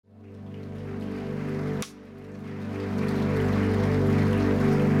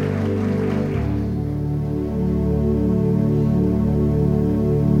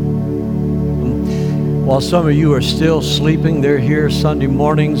While some of you are still sleeping, they're here Sunday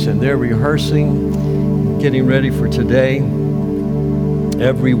mornings and they're rehearsing, getting ready for today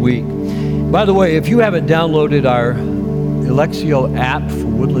every week. By the way, if you haven't downloaded our Alexio app for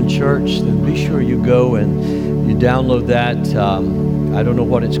Woodland Church, then be sure you go and you download that. I don't know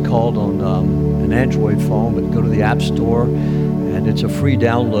what it's called on an Android phone, but go to the App Store and it's a free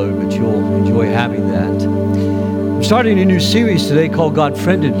download, but you'll enjoy having that. I'm starting a new series today called God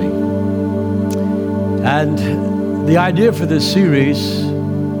Friended Me. And the idea for this series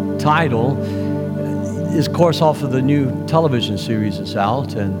title is, of course, off of the new television series that's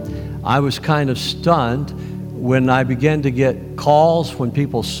out. And I was kind of stunned when I began to get calls when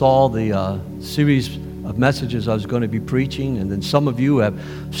people saw the series of messages I was going to be preaching. And then some of you have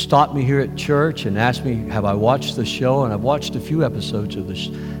stopped me here at church and asked me, have I watched the show? And I've watched a few episodes of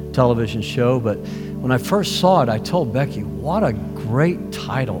the television show. But when I first saw it, I told Becky, what a great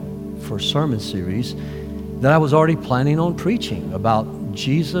title for a sermon series that I was already planning on preaching about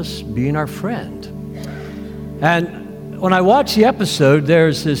Jesus being our friend. And when I watched the episode,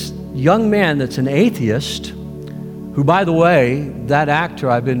 there's this young man that's an atheist who, by the way, that actor,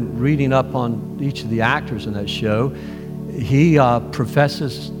 I've been reading up on each of the actors in that show, he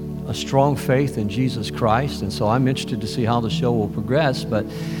professes a strong faith in Jesus Christ, and so I'm interested to see how the show will progress, but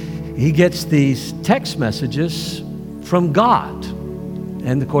he gets these text messages from God.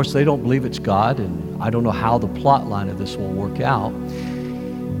 And of course, they don't believe it's God, and I don't know how the plot line of this will work out.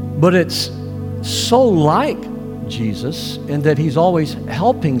 But it's so like Jesus in that he's always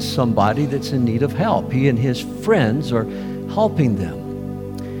helping somebody that's in need of help. He and his friends are helping them.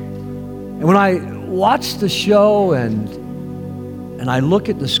 And when I watch the show and I look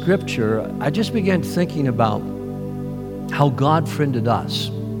at the scripture, I just began thinking about how God friended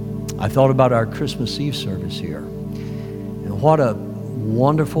us. I thought about our Christmas Eve service here, and what a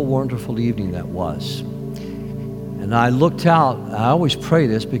wonderful, wonderful evening that was. And I looked out, I always pray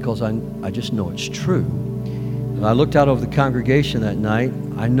this because I just know it's true. And I looked out over the congregation that night.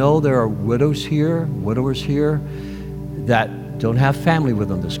 I know there are widowers here that don't have family with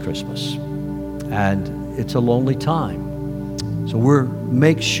them this Christmas. And it's a lonely time. So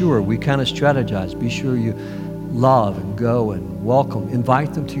make sure we kind of strategize. Be sure you love and go and welcome.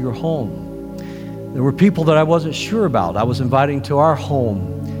 Invite them to your home. There were people that I wasn't sure about. I was inviting to our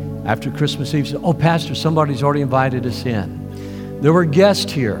home after Christmas Eve. Said, oh, Pastor, somebody's already invited us in. There were guests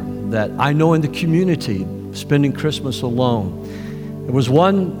here that I know in the community spending Christmas alone. There was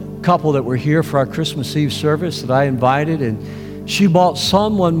one couple that were here for our Christmas Eve service that I invited, and she brought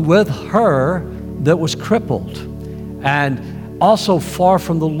someone with her that was crippled and also far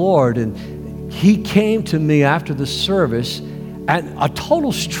from the Lord. And he came to me after the service, and a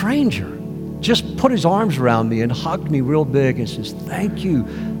total stranger just put his arms around me and hugged me real big and says, thank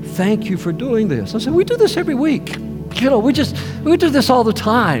you for doing this. I said, we do this every week. We do this all the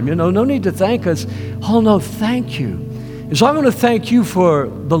time. No need to thank us. Oh no, thank you. And so I want to thank you for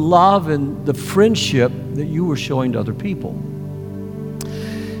the love and the friendship that you were showing to other people.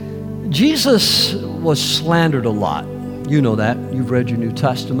 Jesus was slandered a lot. You know that. You've read your New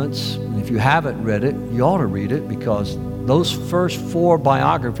Testaments. And if you haven't read it, you ought to read it, because those first 4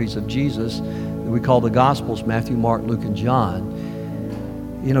 biographies of Jesus that we call the Gospels, Matthew, Mark, Luke, and John,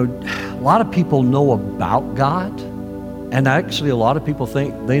 a lot of people know about God, and actually a lot of people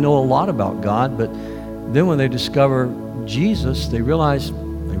think they know a lot about God, but then when they discover Jesus, they realize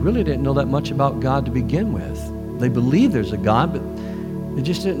they really didn't know that much about God to begin with. They believe there's a God, but they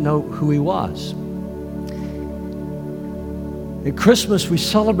just didn't know who he was. At Christmas, we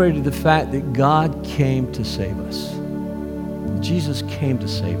celebrated the fact that God came to save us. Jesus came to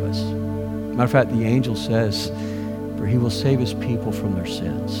save us. Matter of fact, the angel says, for he will save his people from their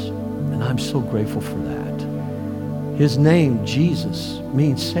sins. And I'm so grateful for that. His name, Jesus,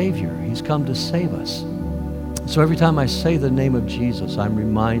 means Savior. He's come to save us. So every time I say the name of Jesus, I'm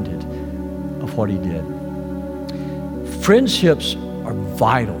reminded of what he did. Friendships are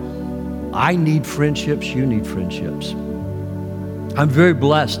vital. I need friendships. You need friendships. I'm very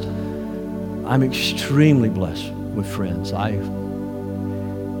blessed. I'm extremely blessed with friends.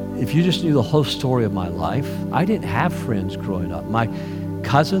 If you just knew the whole story of my life, I didn't have friends growing up. My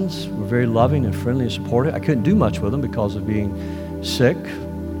cousins were very loving and friendly and supportive. I couldn't do much with them because of being sick.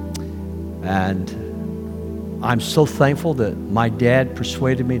 And I'm so thankful that my dad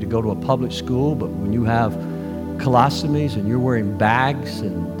persuaded me to go to a public school, but when you have colostomies and you're wearing bags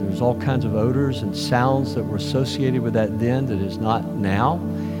and there's all kinds of odors and sounds that were associated with that then that is not now,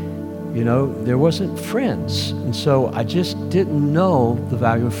 there wasn't friends. And so I just didn't know the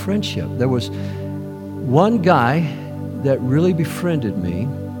value of friendship. There was one guy that really befriended me,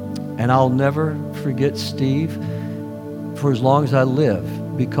 And I'll never forget Steve for as long as I live,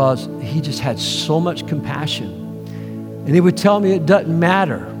 because he just had so much compassion. And he would tell me it doesn't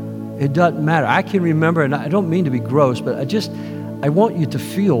matter. It doesn't matter. I can remember, and I don't mean to be gross, but I want you to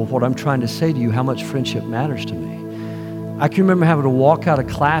feel what I'm trying to say to you, how much friendship matters to me. I can remember having to walk out of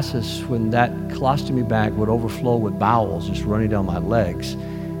classes when that colostomy bag would overflow with bowels just running down my legs.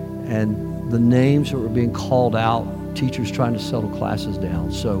 And the names that were being called out, teachers trying to settle classes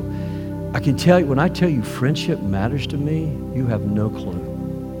down. So I can tell you, when I tell you friendship matters to me, you have no clue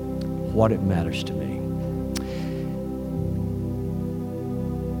what it matters to me.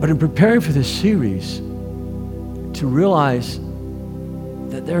 But in preparing for this series, to realize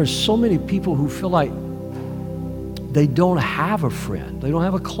that there are so many people who feel like they don't have a friend. They don't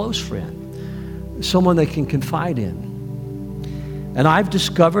have a close friend, someone they can confide in. And I've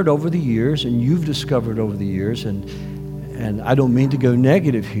discovered over the years, and you've discovered over the years, and I don't mean to go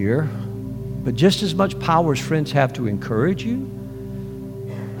negative here, but just as much power as friends have to encourage you,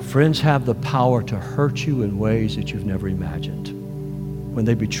 friends have the power to hurt you in ways that you've never imagined. When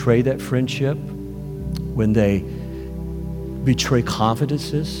they betray that friendship, when they betray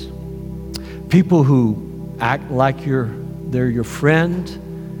confidences, people who act like they're your friend,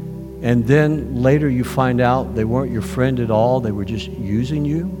 and then later you find out they weren't your friend at all, they were just using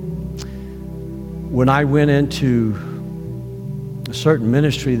you. When I went into a certain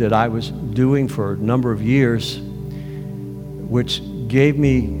ministry that I was doing for a number of years, which gave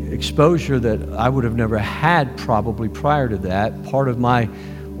me exposure that I would have never had probably prior to that, part of my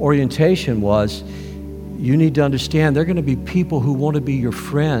orientation was, you need to understand there are going to be people who want to be your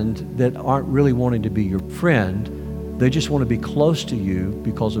friend that aren't really wanting to be your friend. They just want to be close to you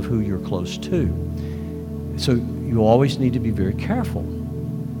because of who you're close to. So you always need to be very careful.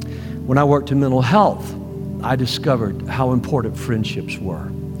 When I worked in mental health, I discovered how important friendships were.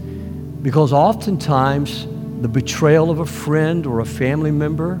 Because oftentimes, the betrayal of a friend or a family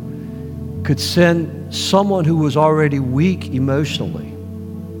member could send someone who was already weak emotionally,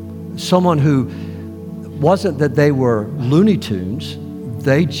 someone who wasn't that they were Looney Tunes,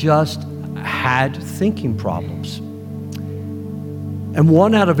 they just had thinking problems. And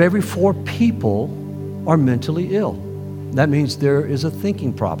 1 out of every 4 people are mentally ill. That means there is a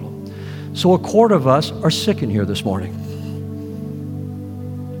thinking problem. So 1/4 of us are sick in here this morning.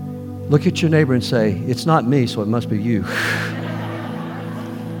 Look at your neighbor and say, it's not me, so it must be you.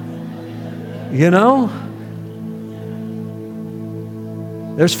 You know?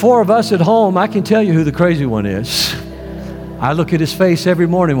 There's 4 of us at home. I can tell you who the crazy one is. I look at his face every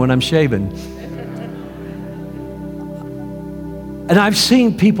morning when I'm shaving. And I've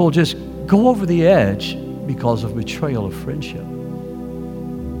seen people just go over the edge because of betrayal of friendship.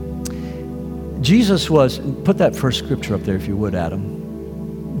 Jesus was, put that first scripture up there if you would,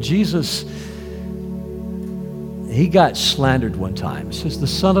 Adam. Jesus, he got slandered one time. It says, the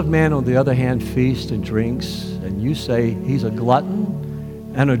Son of Man, on the other hand, feasts and drinks, and you say he's a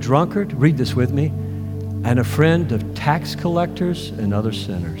glutton and a drunkard, read this with me, and a friend of tax collectors and other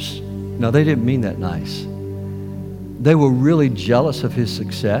sinners. Now, they didn't mean that nice. They were really jealous of his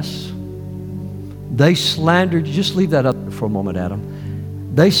success. They slandered, just leave that up for a moment, Adam.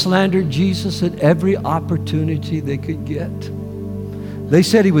 They slandered Jesus at every opportunity they could get. They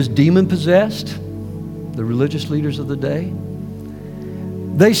said he was demon-possessed, the religious leaders of the day.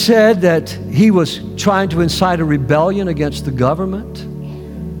 They said that he was trying to incite a rebellion against the government.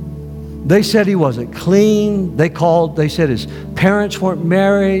 They said he wasn't clean. They said his parents weren't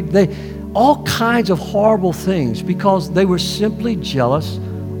married. All kinds of horrible things because they were simply jealous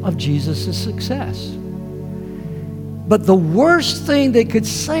of Jesus' success. But the worst thing they could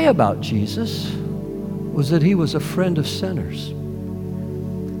say about Jesus was that he was a friend of sinners.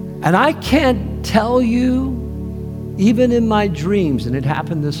 And I can't tell you, even in my dreams, and it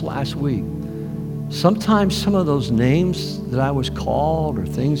happened this last week, sometimes some of those names that I was called or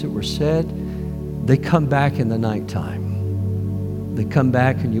things that were said, they come back in the nighttime. They come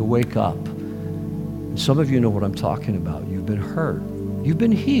back and you wake up. And some of you know what I'm talking about. You've been hurt. You've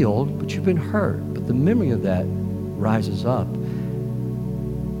been healed, but you've been hurt. But the memory of that rises up.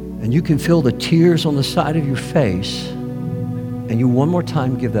 And you can feel the tears on the side of your face, and you one more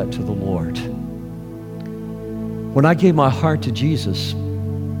time give that to the Lord. When I gave my heart to Jesus,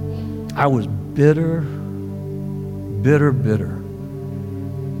 I was bitter.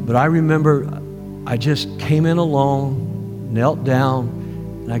 But I remember I just came in alone, knelt down,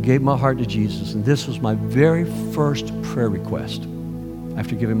 and I gave my heart to Jesus. And this was my very first prayer request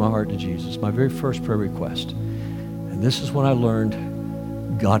after giving my heart to Jesus, my very first prayer request. And this is when I learned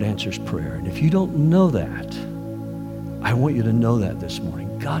God answers prayer. And if you don't know that, I want you to know that this morning.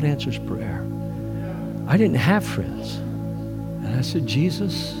 God answers prayer. I didn't have friends. And I said,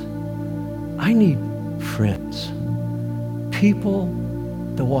 Jesus, I need friends. People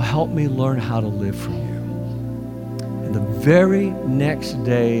that will help me learn how to live for you. And the very next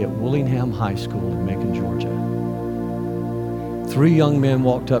day at Willingham High School in Macon, Georgia, 3 young men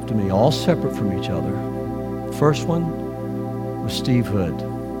walked up to me, all separate from each other. First one was Steve Hood.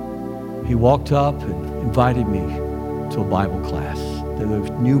 He walked up and invited me to a Bible class. There was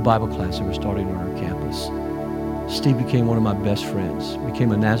a new Bible class that was starting on our campus. Steve became one of my best friends,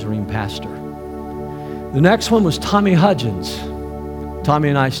 became a Nazarene pastor. The next one was Tommy Hudgens. Tommy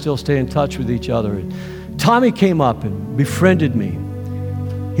and I still stay in touch with each other. And Tommy came up and befriended me.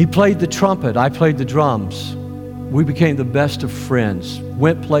 He played the trumpet, I played the drums. We became the best of friends,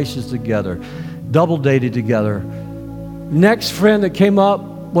 went places together, double dated together. Next friend that came up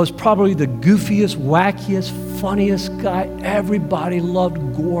was probably the goofiest, wackiest, funniest guy. Everybody loved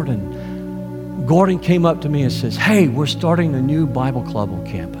Gordon. Gordon came up to me and says, hey, we're starting a new Bible club on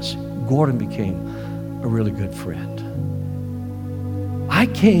campus. Gordon became a really good friend. I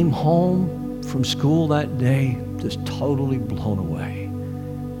came home from school that day just totally blown away.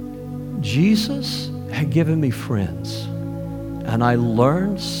 Jesus had given me friends, and I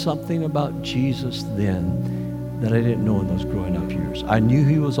learned something about Jesus then that I didn't know in those growing up years. I knew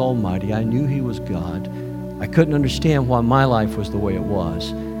he was almighty. I knew he was God. I couldn't understand why my life was the way it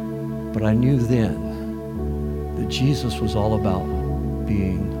was, but I knew then that Jesus was all about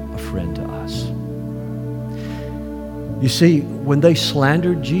being a friend to us. You see, when they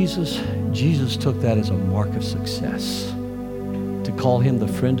slandered Jesus, Jesus took that as a mark of success. To call him the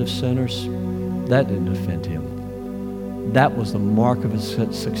friend of sinners, that didn't offend him. That was the mark of his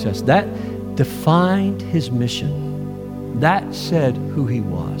success. That defined his mission. That said who he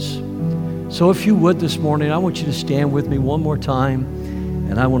was. So if you would this morning, I want you to stand with me one more time,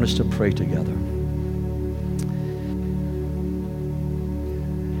 and I want us to pray together.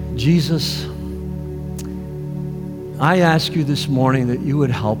 Jesus, I ask you this morning that you would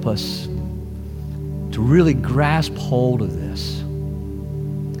help us to really grasp hold of this,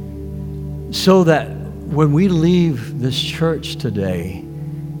 so that when we leave this church today,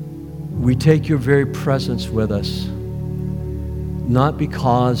 we take your very presence with us, not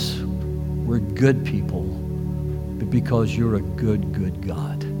because we're good people, but because you're a good, good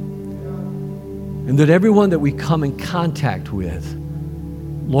God. And that everyone that we come in contact with,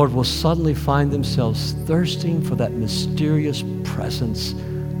 Lord, will suddenly find themselves thirsting for that mysterious presence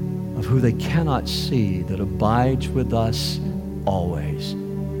of who they cannot see that abides with us always,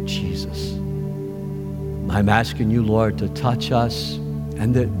 Jesus. I'm asking you, Lord, to touch us,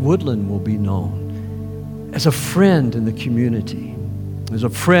 and that Woodland will be known as a friend in the community, as a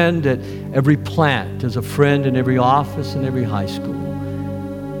friend at every plant, as a friend in every office and every high school.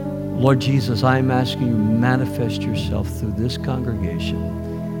 Lord Jesus, I am asking you to manifest yourself through this congregation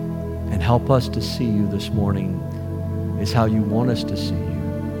and help us to see you this morning as how you want us to see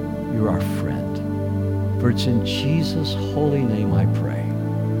you. You're our friend. For it's in Jesus' holy name I pray.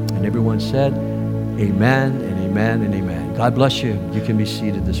 And everyone said, amen and amen and amen. God bless you. You can be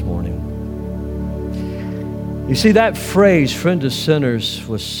seated this morning. You see, that phrase, friend of sinners,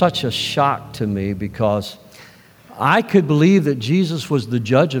 was such a shock to me because I could believe that Jesus was the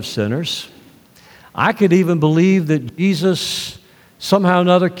judge of sinners. I could even believe that Jesus somehow or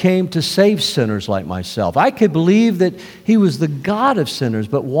another came to save sinners like myself. I could believe that he was the God of sinners,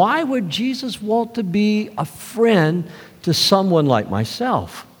 but why would Jesus want to be a friend to someone like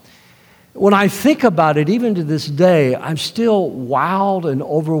myself? When I think about it, even to this day, I'm still wowed and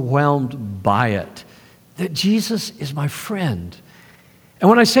overwhelmed by it, that Jesus is my friend. And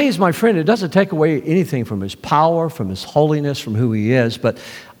when I say he's my friend, it doesn't take away anything from his power, from his holiness, from who he is. But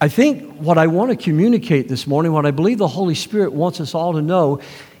I think what I want to communicate this morning, what I believe the Holy Spirit wants us all to know,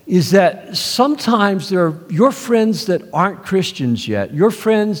 is that sometimes there are your friends that aren't Christians yet, your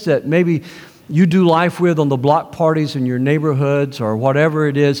friends that maybe you do life with on the block parties in your neighborhoods or whatever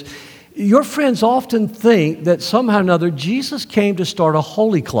it is. Your friends often think that somehow or another Jesus came to start a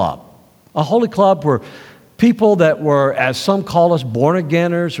holy club where people that were, as some call us,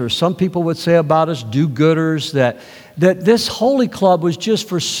 born-againers, or some people would say about us, do-gooders, that this holy club was just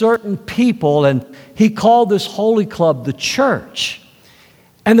for certain people, and he called this holy club the church.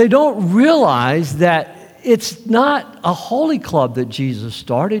 And they don't realize that it's not a holy club that Jesus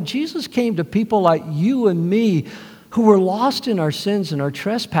started. Jesus came to people like you and me who were lost in our sins and our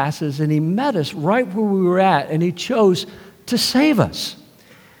trespasses, and he met us right where we were at, and he chose to save us.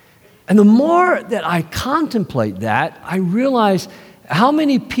 And the more that I contemplate that, I realize how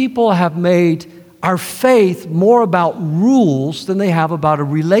many people have made our faith more about rules than they have about a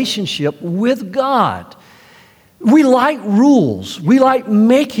relationship with God. We like rules. We like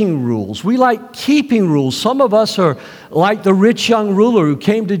making rules. We like keeping rules. Some of us are like the rich young ruler who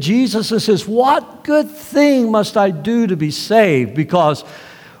came to Jesus and says, "What good thing must I do to be saved?" Because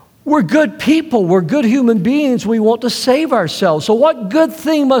we're good people. We're good human beings. We want to save ourselves. So what good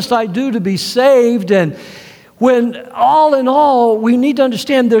thing must I do to be saved? And when all in all, we need to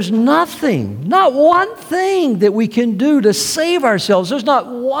understand there's nothing, not one thing that we can do to save ourselves. There's not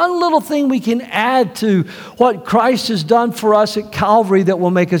one little thing we can add to what Christ has done for us at Calvary that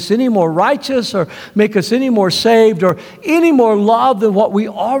will make us any more righteous or make us any more saved or any more loved than what we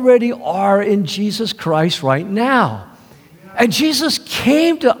already are in Jesus Christ right now. And Jesus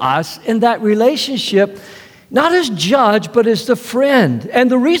came to us in that relationship not as judge, but as the friend. And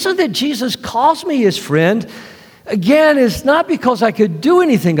the reason that Jesus calls me his friend, again, is not because I could do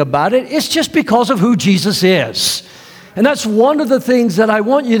anything about it. It's just because of who Jesus is. And that's one of the things that I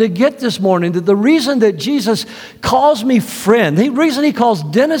want you to get this morning, that the reason that Jesus calls me friend, the reason he calls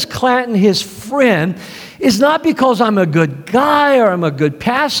Dennis Clanton his friend, is not because I'm a good guy or I'm a good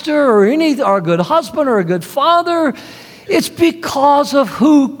pastor or a good husband or a good father. It's because of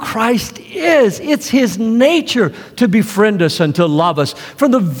who Christ is. It's his nature to befriend us and to love us.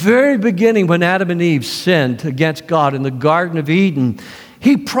 From the very beginning, when Adam and Eve sinned against God in the Garden of Eden,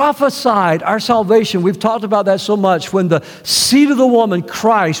 he prophesied our salvation. We've talked about that so much. When the seed of the woman,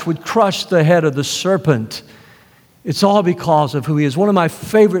 Christ, would crush the head of the serpent. It's all because of who he is. One of my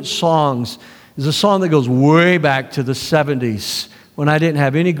favorite songs is a song that goes way back to the 70s. When I didn't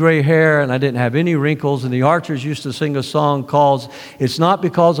have any gray hair and I didn't have any wrinkles, and the Archers used to sing a song called "It's Not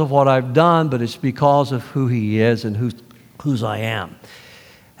Because of What I've Done, but It's Because of Who He Is and whose I Am."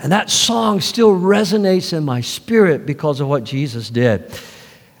 And that song still resonates in my spirit because of what Jesus did.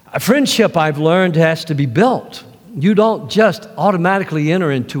 A friendship, I've learned, has to be built. You don't just automatically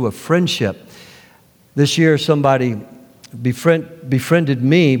enter into a friendship. This year, somebody befriended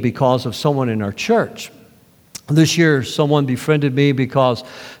me because of someone in our church. This year, someone befriended me because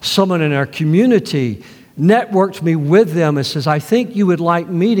someone in our community networked me with them and says, "I think you would like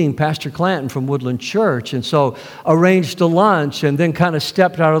meeting Pastor Clanton from Woodland Church." And so arranged a lunch and then kind of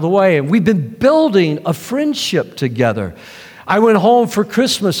stepped out of the way. And we've been building a friendship together. I went home for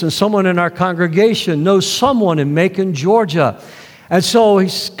Christmas and someone in our congregation knows someone in Macon, Georgia. And so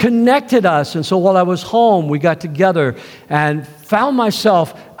he's connected us. And so while I was home, we got together and found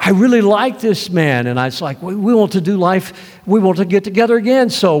myself, I really like this man. And I was like, we want to do life. We want to get together again.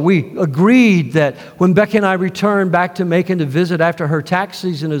 So we agreed that when Becky and I return back to Macon to visit after her tax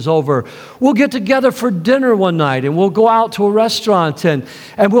season is over, we'll get together for dinner one night and we'll go out to a restaurant and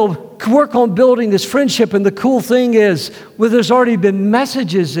we'll work on building this friendship. And the cool thing is, well, there's already been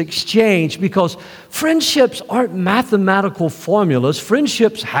messages exchanged because friendships aren't mathematical formulas.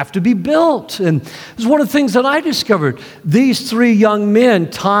 Friendships have to be built. And it's one of the things that I discovered. These three young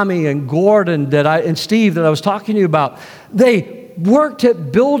men, Tommy and Gordon and Steve that I was talking to you about, they worked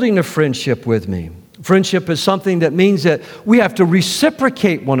at building a friendship with me. Friendship is something that means that we have to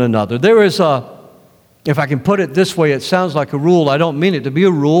reciprocate one another. There is if I can put it this way, it sounds like a rule. I don't mean it to be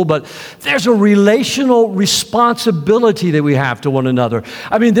a rule, but there's a relational responsibility that we have to one another.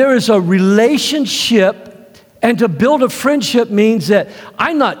 I mean, there is a relationship. And to build a friendship means that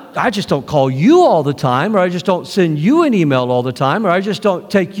I just don't call you all the time, or I just don't send you an email all the time, or I just don't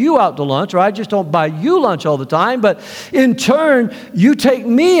take you out to lunch, or I just don't buy you lunch all the time. But in turn, you take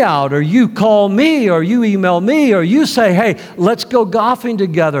me out, or you call me, or you email me, or you say, "Hey, let's go golfing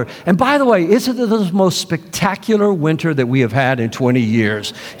together." And by the way, isn't it the most spectacular winter that we have had in 20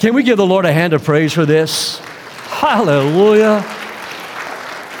 years? Can we give the Lord a hand of praise for this? Hallelujah.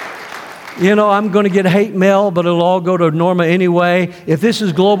 You know, I'm going to get hate mail, but it'll all go to Norma anyway. If this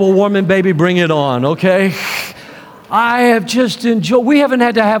is global warming, baby, bring it on, okay? I have just enjoyed. We haven't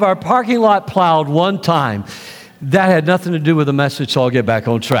had to have our parking lot plowed one time. That had nothing to do with the message, so I'll get back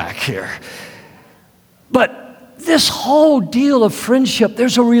on track here. But this whole deal of friendship,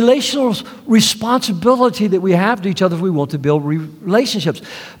 there's a relational responsibility that we have to each other if we want to build relationships.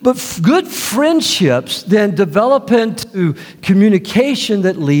 But good friendships then develop into communication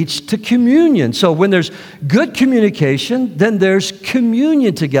that leads to communion. So when there's good communication, then there's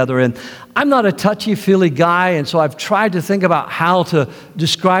communion together. And I'm not a touchy-feely guy, and so I've tried to think about how to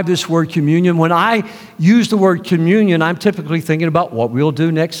describe this word communion. When I use the word communion, I'm typically thinking about what we'll do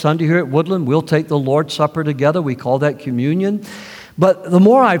next Sunday here at Woodland. We'll take the Lord's Supper together. We call that communion. But the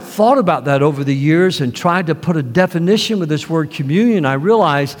more I've thought about that over the years and tried to put a definition with this word communion, I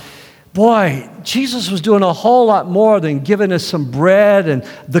realized, boy, Jesus was doing a whole lot more than giving us some bread and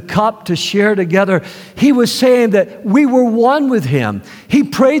the cup to share together. He was saying that we were one with him. He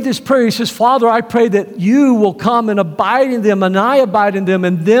prayed this prayer. He says, Father, I pray that you will come and abide in them, and I abide in them,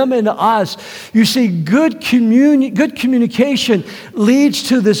 and them in us. You see, good communication leads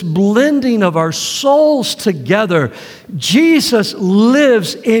to this blending of our souls together. Jesus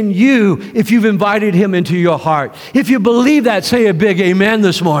lives in you if you've invited him into your heart. If you believe that, say a big amen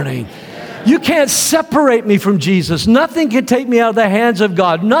this morning. You can't separate me from Jesus. Nothing can take me out of the hands of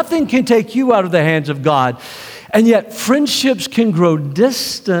God. Nothing can take you out of the hands of God. And yet friendships can grow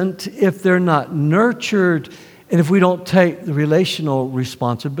distant if they're not nurtured and if we don't take the relational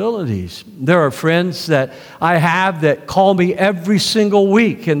responsibilities. There are friends that I have that call me every single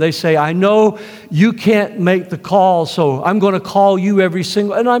week, and they say, I know you can't make the call, so I'm going to call you every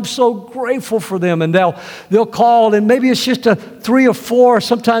single, and I'm so grateful for them. And they'll call, and maybe it's just a 3 or 4,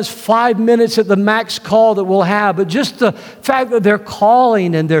 sometimes 5 minutes at the max call that we'll have, but just the fact that they're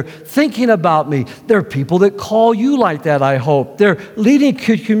calling and they're thinking about me. There are people that call you like that, I hope. They're leading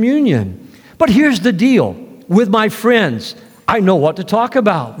communion. But here's the deal. With my friends, I know what to talk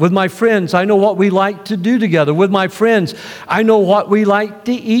about. With my friends, I know what we like to do together. With my friends, I know what we like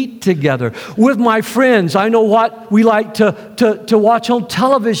to eat together. With my friends, I know what we like to watch on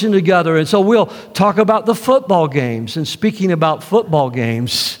television together. And so we'll talk about the football games. And speaking about football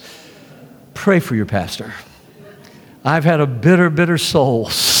games, pray for your pastor. I've had a bitter soul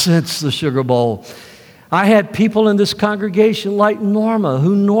since the Sugar Bowl. I had people in this congregation like Norma,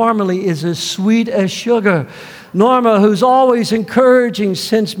 who normally is as sweet as sugar. Norma, who's always encouraging,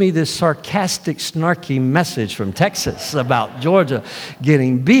 sends me this sarcastic, snarky message from Texas about Georgia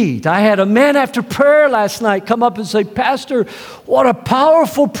getting beat. I had a man after prayer last night come up and say, Pastor, what a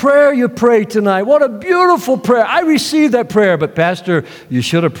powerful prayer you prayed tonight. What a beautiful prayer. I received that prayer, but Pastor, you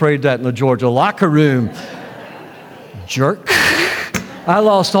should have prayed that in the Georgia locker room. Jerk. I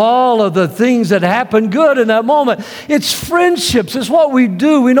lost all of the things that happened good in that moment. It's friendships. It's what we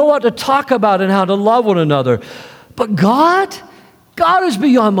do. We know what to talk about and how to love one another. But God is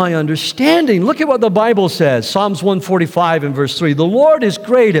beyond my understanding. Look at what the Bible says. Psalms 145 and verse 3. The Lord is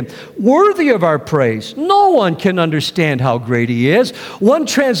great and worthy of our praise. No one can understand how great he is. One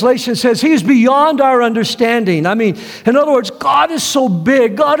translation says he is beyond our understanding. I mean, in other words, God is so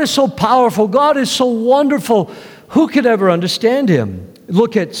big. God is so powerful. God is so wonderful. Who could ever understand him?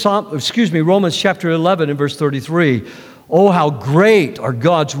 Look at Romans chapter 11 and verse 33. Oh, how great are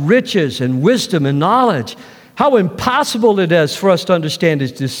God's riches and wisdom and knowledge. How impossible it is for us to understand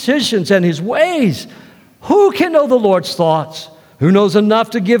his decisions and his ways. Who can know the Lord's thoughts? Who knows enough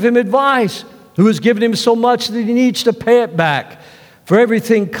to give him advice? Who has given him so much that he needs to pay it back? For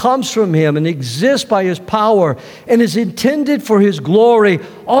everything comes from him and exists by his power and is intended for his glory.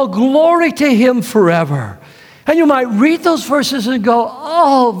 All glory to him forever. And you might read those verses and go,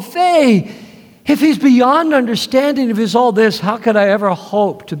 oh, if he's beyond understanding, if he's all this, how could I ever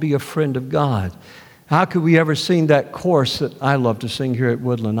hope to be a friend of God? How could we ever sing that chorus that I love to sing here at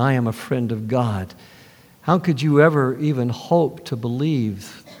Woodland, I am a friend of God? How could you ever even hope to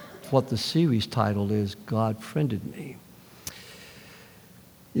believe what the series title is, God Friended Me?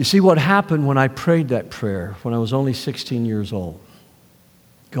 You see what happened when I prayed that prayer when I was only 16 years old?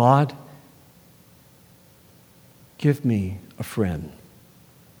 God, give me a friend.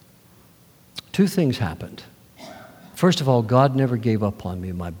 2 things happened. First of all, God never gave up on me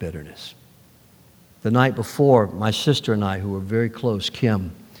in my bitterness. The night before, my sister and I, who were very close,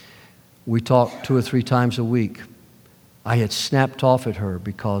 Kim, we talked 2 or 3 times a week. I had snapped off at her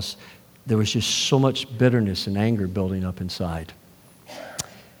because there was just so much bitterness and anger building up inside.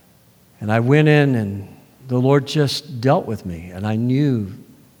 And I went in and the Lord just dealt with me, and I knew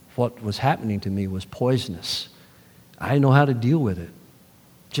what was happening to me was poisonous. I didn't know how to deal with it.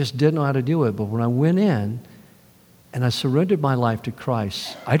 Just didn't know how to deal with it. But when I went in and I surrendered my life to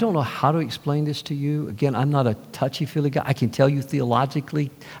Christ, I don't know how to explain this to you. Again, I'm not a touchy-feely guy. I can tell you theologically.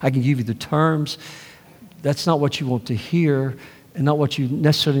 I can give you the terms. That's not what you want to hear and not what you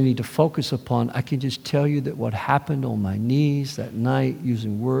necessarily need to focus upon. I can just tell you that what happened on my knees that night,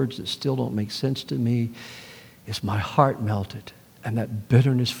 using words that still don't make sense to me, is my heart melted and that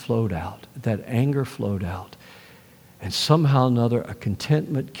bitterness flowed out. That anger flowed out. And somehow or another, a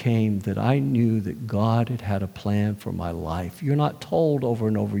contentment came that I knew that God had had a plan for my life. You're not told over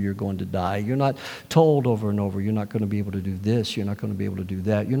and over you're going to die. You're not told over and over you're not going to be able to do this. You're not going to be able to do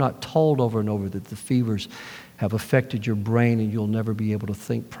that. You're not told over and over that the fevers have affected your brain and you'll never be able to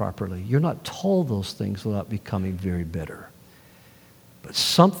think properly. You're not told those things without becoming very bitter. But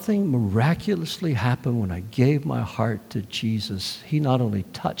something miraculously happened when I gave my heart to Jesus. He not only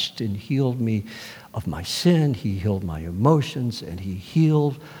touched and healed me of my sin, he healed my emotions, and he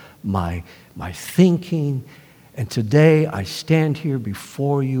healed my thinking. And today I stand here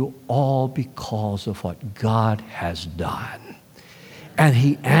before you all because of what God has done. And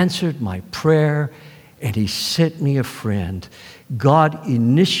he answered my prayer, and he sent me a friend. God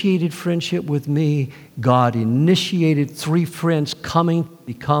initiated friendship with me. God initiated 3 friends coming to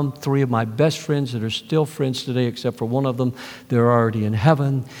become 3 of my best friends that are still friends today, except for one of them. They're already in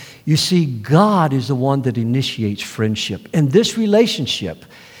heaven. You see, God is the one that initiates friendship. And this relationship,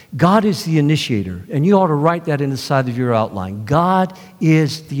 God is the initiator, and you ought to write that in the side of your outline. God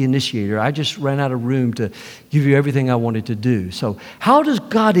is the initiator. I just ran out of room to give you everything I wanted to do. So how does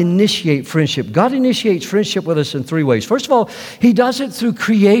God initiate friendship? God initiates friendship with us in 3 ways. First of all, he does it through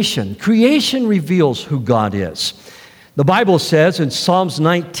creation. Creation reveals who God is. The Bible says in Psalms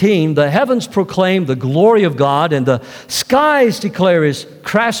 19, the heavens proclaim the glory of God, and the skies declare his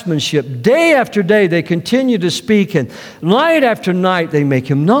craftsmanship. Day after day they continue to speak, and night after night they make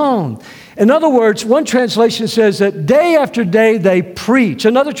him known. In other words, one translation says that day after day they preach.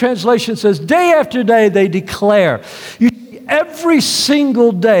 Another translation says day after day they declare. Every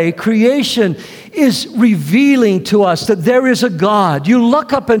single day, creation is revealing to us that there is a God. You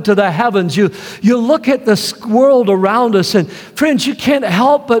look up into the heavens, you look at the world around us, and friends, you can't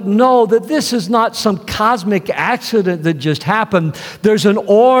help but know that this is not some cosmic accident that just happened. There's an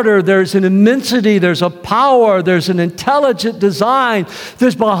order, there's an immensity, there's a power, there's an intelligent design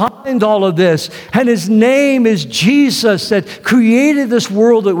that's behind all of this. And his name is Jesus that created this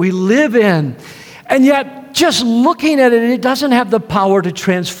world that we live in. And yet, just looking at it, it doesn't have the power to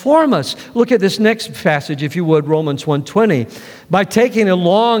transform us. Look at this next passage, if you would, Romans 1:20. By taking a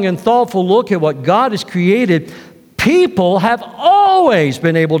long and thoughtful look at what God has created, people have always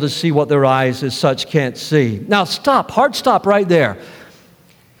been able to see what their eyes as such can't see. Now hard stop right there.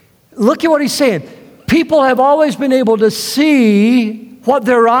 Look at what he's saying. People have always been able to see what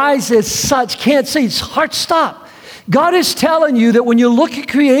their eyes as such can't see. It's hard stop. God is telling you that when you look at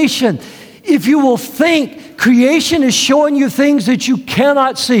creation, if you will think, creation is showing you things that you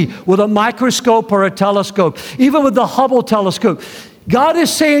cannot see with a microscope or a telescope, even with the Hubble telescope. God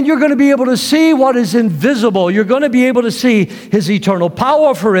is saying you're going to be able to see what is invisible. You're going to be able to see his eternal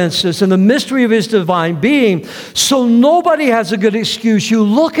power, for instance, and the mystery of his divine being. So nobody has a good excuse. You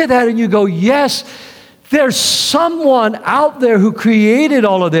look at that and you go, yes, there's someone out there who created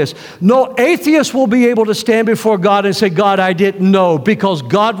all of this. No atheist will be able to stand before God and say, God, I didn't know, because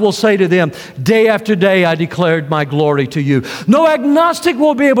God will say to them, day after day, I declared my glory to you. No agnostic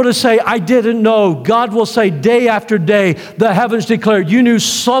will be able to say, I didn't know. God will say, day after day, the heavens declared, you knew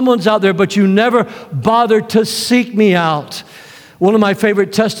someone's out there, but you never bothered to seek me out. One of my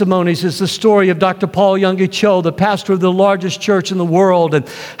favorite testimonies is the story of Dr. Paul Yonggi Cho, the pastor of the largest church in the world, and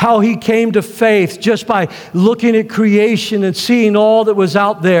how he came to faith just by looking at creation and seeing all that was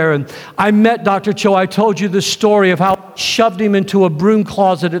out there. And I met Dr. Cho. I told you the story of how I shoved him into a broom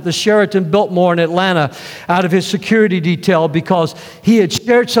closet at the Sheraton Biltmore in Atlanta out of his security detail because he had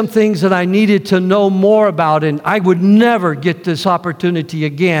shared some things that I needed to know more about, and I would never get this opportunity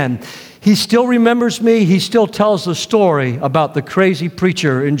again. He still remembers me. He still tells the story about the crazy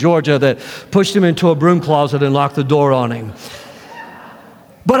preacher in Georgia that pushed him into a broom closet and locked the door on him.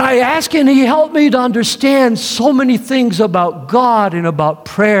 But I asked him, and he helped me to understand so many things about God and about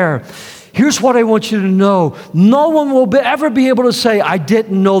prayer. Here's what I want you to know. No one will ever be able to say, I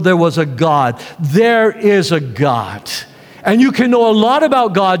didn't know there was a God. There is a God. And you can know a lot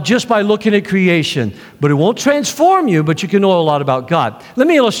about God just by looking at creation. But it won't transform you, but you can know a lot about God. Let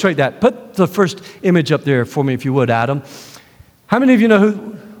me illustrate that. Put the first image up there for me, if you would, Adam. How many of you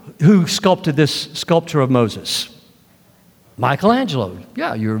know who sculpted this sculpture of Moses? Michelangelo.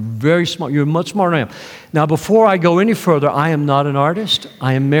 Yeah, you're very smart. You're much smarter than I am. Now, before I go any further, I am not an artist.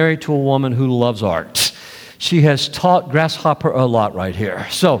 I am married to a woman who loves art. She has taught Grasshopper a lot right here.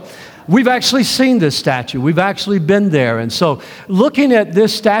 So, we've actually seen this statue. We've actually been there. And so looking at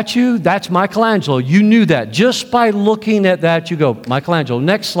this statue, that's Michelangelo. You knew that. Just by looking at that, you go, Michelangelo.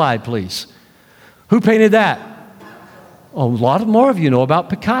 Next slide, please. Who painted that? Oh, a lot more of you know about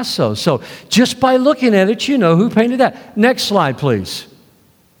Picasso. So just by looking at it, you know who painted that. Next slide, please.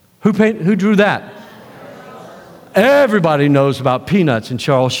 Who drew that? Everybody knows about Peanuts and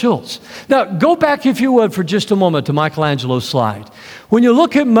Charles Schulz. Now, go back, if you would, for just a moment to Michelangelo's slide. When you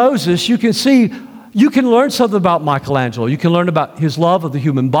look at Moses, you can see You can learn something about Michelangelo. You can learn about his love of the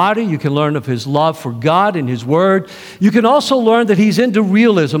human body. You can learn of his love for God and his word. You can also learn that he's into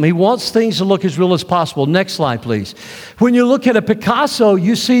realism. He wants things to look as real as possible. Next slide, please. When you look at a Picasso,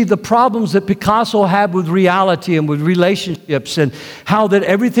 you see the problems that Picasso had with reality and with relationships, and how that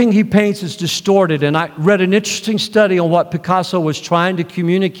everything he paints is distorted. And I read an interesting study on what Picasso was trying to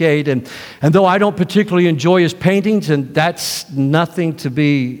communicate. And though I don't particularly enjoy his paintings, and that's nothing to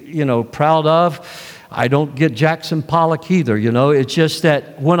be, proud of, I don't get Jackson Pollock either, It's just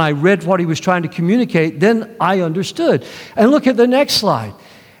that when I read what he was trying to communicate, then I understood. And look at the next slide.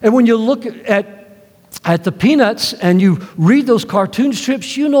 And when you look at the Peanuts and you read those cartoon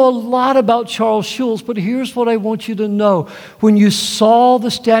strips, you know a lot about Charles Schulz, but here's what I want you to know. When you saw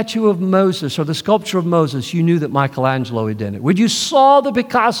the statue of Moses or the sculpture of Moses, you knew that Michelangelo had done it. When you saw the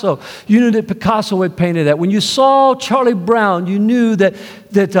Picasso, you knew that Picasso had painted that. When you saw Charlie Brown, you knew that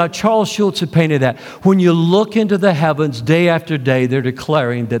Charles Schulz had painted that. When you look into the heavens day after day, they're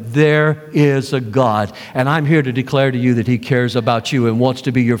declaring that there is a God. And I'm here to declare to you that he cares about you and wants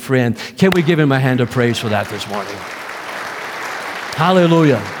to be your friend. Can we give him a hand of praise for that this morning?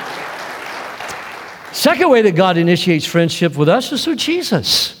 Hallelujah. Second way that God initiates friendship with us is through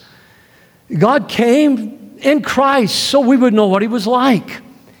Jesus. God came in Christ so we would know what he was like.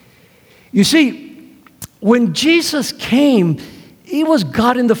 You see, when Jesus came, he was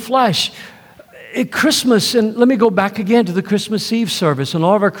God in the flesh. At Christmas, and let me go back again to the Christmas Eve service, and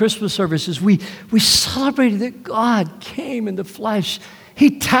all of our Christmas services, we celebrated that God came in the flesh.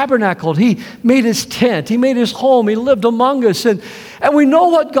 He tabernacled. He made his tent. He made his home. He lived among us. And we know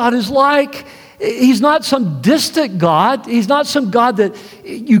what God is like. He's not some distant God. He's not some God that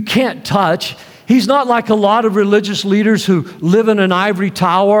you can't touch. He's not like a lot of religious leaders who live in an ivory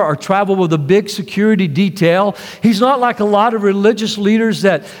tower or travel with a big security detail. He's not like a lot of religious leaders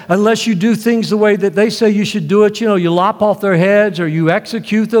that unless you do things the way that they say you should do it, you lop off their heads or you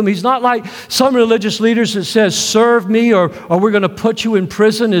execute them. He's not like some religious leaders that says, serve me or we're going to put you in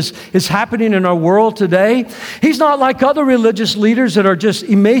prison is happening in our world today. He's not like other religious leaders that are just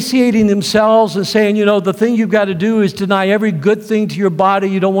emaciating themselves and saying, the thing you've got to do is deny every good thing to your body.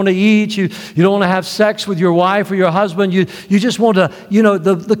 You don't want to eat. You don't want to have sex with your wife or your husband. You just want to,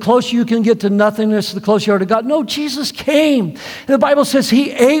 the closer you can get to nothingness, the closer you are to God. No, Jesus came. And the Bible says he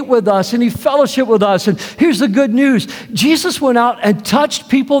ate with us and he fellowshiped with us. And here's the good news. Jesus went out and touched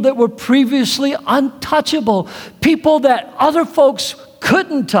people that were previously untouchable, people that other folks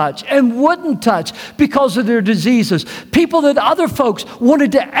couldn't touch and wouldn't touch because of their diseases. People that other folks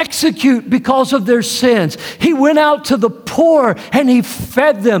wanted to execute because of their sins. He went out to the poor and he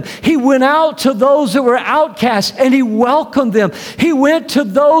fed them. He went out to those that were outcasts and he welcomed them. He went to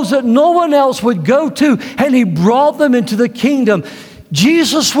those that no one else would go to and he brought them into the kingdom.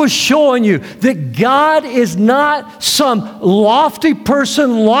 Jesus was showing you that God is not some lofty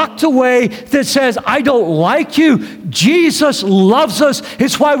person locked away that says, I don't like you. Jesus loves us.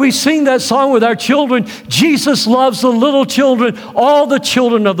 It's why we sing that song with our children. Jesus loves the little children, all the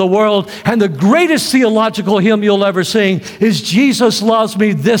children of the world. And the greatest theological hymn you'll ever sing is Jesus loves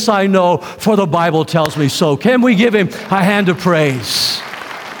me, this I know, for the Bible tells me so. Can we give him a hand of praise?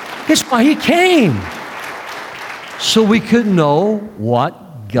 It's why he came. So we could know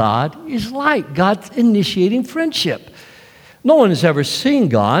what God is like. God's initiating friendship. No one has ever seen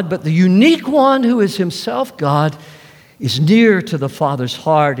God, but the unique one who is himself God is near to the Father's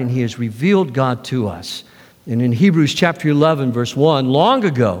heart, and he has revealed God to us. And in Hebrews chapter 11, verse 1, long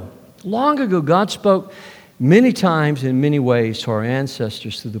ago, God spoke many times in many ways to our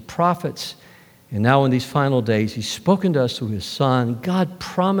ancestors through the prophets. And now in these final days, he's spoken to us through his Son. God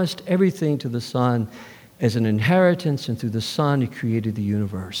promised everything to the Son as an inheritance, and through the Son, he created the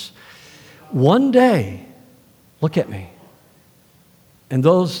universe. One day, look at me, and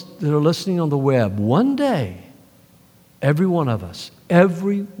those that are listening on the web, one day, every one of us,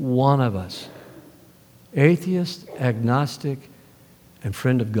 atheist, agnostic, and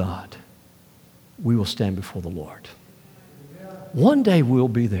friend of God, we will stand before the Lord. One day we'll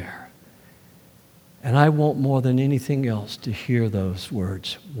be there. And I want more than anything else to hear those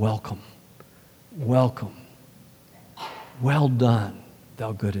words, welcome. Welcome. Well done,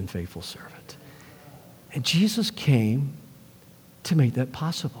 thou good and faithful servant. And Jesus came to make that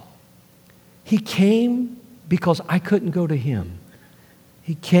possible. He came because I couldn't go to him.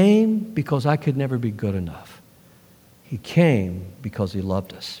 He came because I could never be good enough. He came because he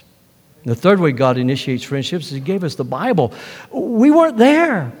loved us. And the third way God initiates friendships is he gave us the Bible. We weren't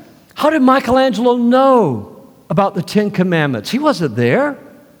there. How did Michelangelo know about the Ten Commandments? He wasn't there.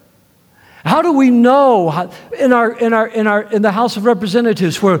 How do we know in the House of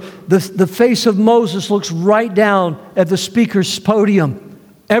Representatives where the face of Moses looks right down at the speaker's podium?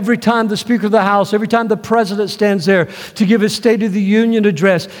 Every time the Speaker of the House, every time the President stands there to give his State of the Union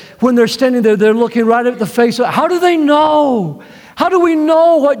address, when they're standing there, they're looking right at the face of, how do they know? How do we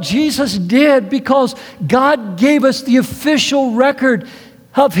know what Jesus did? Because God gave us the official record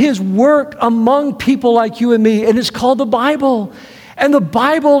of His work among people like you and me, and it's called the Bible. And the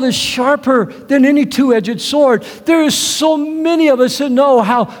Bible is sharper than any two-edged sword. There is so many of us that know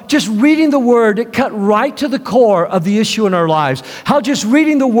how just reading the Word, it cut right to the core of the issue in our lives. How just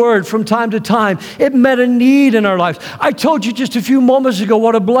reading the Word from time to time, it met a need in our lives. I told you just a few moments ago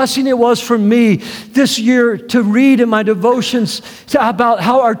what a blessing it was for me this year to read in my devotions about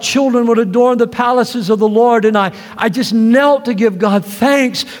how our children would adorn the palaces of the Lord. And I just knelt to give God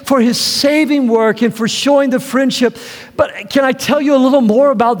thanks for His saving work and for showing the friendship. But can I tell you a little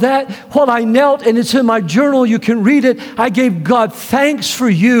more about that? While I knelt, and it's in my journal, you can read it, I gave God thanks for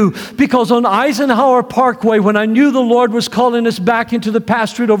you, because on Eisenhower Parkway, when I knew the Lord was calling us back into the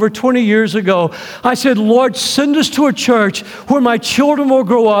pastorate over 20 years ago, I said, Lord, send us to a church where my children will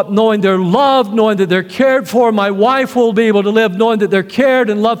grow up knowing they're loved, knowing that they're cared for. My wife will be able to live knowing that they're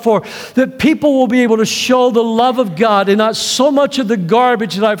cared and loved for, that people will be able to show the love of God and not so much of the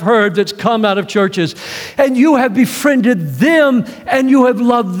garbage that I've heard that's come out of churches. And you have befriended them and you have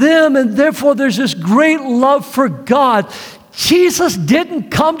loved them, and therefore there's this great love for God. Jesus didn't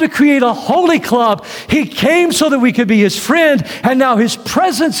come to create a holy club. He came so that we could be His friend, and now His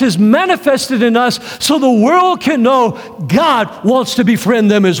presence is manifested in us so the world can know God wants to befriend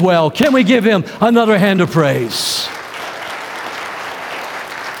them as well. Can we give Him another hand of praise?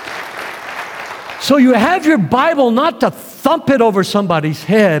 So you have your Bible not to thump it over somebody's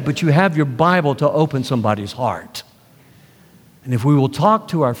head, but you have your Bible to open somebody's heart. And if we will talk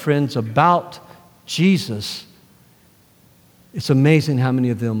to our friends about Jesus, it's amazing how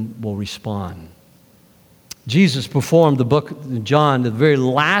many of them will respond. Jesus performed the book of John, the very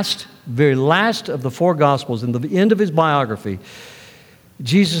last of the four Gospels, in the end of His biography.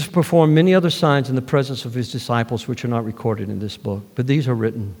 Jesus performed many other signs in the presence of His disciples, which are not recorded in this book. But these are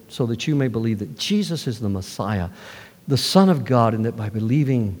written so that you may believe that Jesus is the Messiah, the Son of God, and that by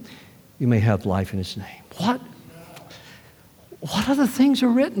believing you may have life in His name. What other things are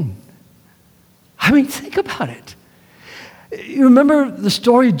written? I mean, think about it. You remember the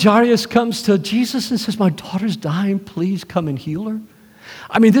story, Jairus comes to Jesus and says, my daughter's dying, please come and heal her.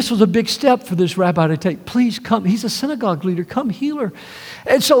 I mean, this was a big step for this rabbi to take. Please come. He's a synagogue leader. Come heal her.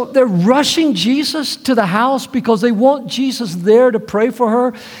 And so they're rushing Jesus to the house because they want Jesus there to pray for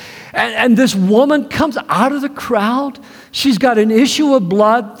her. And this woman comes out of the crowd. She's got an issue of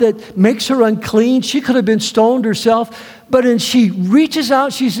blood that makes her unclean. She could have been stoned herself. But then she reaches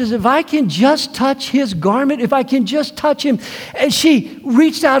out, she says, if I can just touch His garment, if I can just touch Him. And she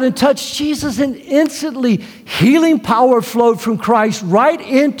reached out and touched Jesus, and instantly healing power flowed from Christ right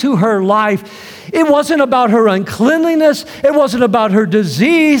into her life. It wasn't about her uncleanliness. It wasn't about her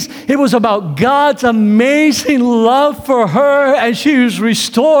disease. It was about God's amazing love for her, and she was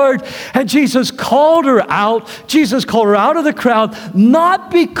restored. And Jesus called her out. Jesus called her out of the crowd,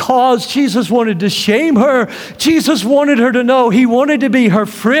 not because Jesus wanted to shame her. Jesus wanted her to know He wanted to be her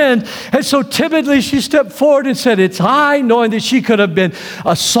friend. And so timidly she stepped forward and said, it's I, knowing that she could have been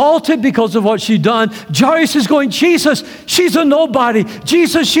assaulted because of what she'd done. Jairus is going, Jesus, she's a nobody.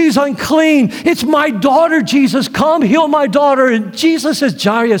 Jesus, she's unclean. It's my daughter, Jesus. Come heal my daughter. And Jesus says,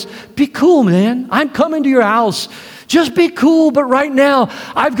 Jairus, be cool, man. I'm coming to your house. Just be cool, but right now,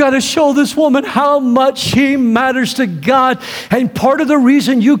 I've got to show this woman how much she matters to God. And part of the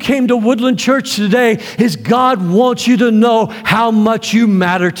reason you came to Woodland Church today is God wants you to know how much you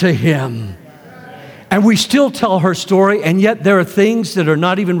matter to Him. And we still tell her story, and yet there are things that are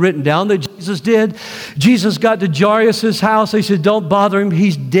not even written down that Jesus did. Jesus got to Jairus' house. They said, don't bother him.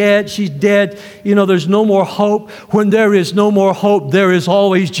 He's dead. She's dead. You know, there's no more hope. When there is no more hope, there is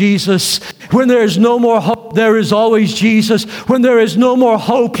always Jesus. When there is no more hope, there is always Jesus. When there is no more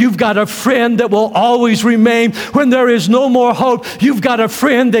hope, you've got a friend that will always remain. When there is no more hope, you've got a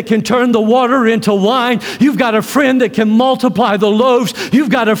friend that can turn the water into wine. You've got a friend that can multiply the loaves. You've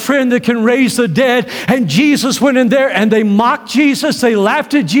got a friend that can raise the dead. And Jesus went in there and they mocked Jesus. They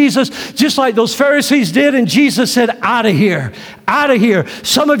laughed at Jesus just like those Pharisees did. And Jesus said, out of here, out of here.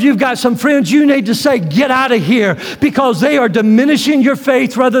 Some of you have got some friends you need to say, get out of here, because they are diminishing your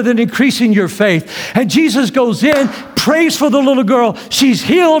faith rather than increasing your faith. And Jesus goes in, prays for the little girl. She's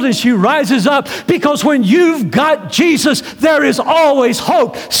healed and she rises up, because when you've got Jesus, there is always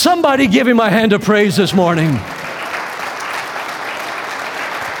hope. Somebody give Him a hand of praise this morning.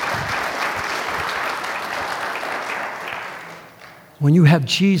 when you have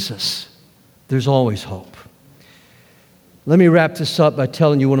Jesus, there's always hope. Let me wrap this up by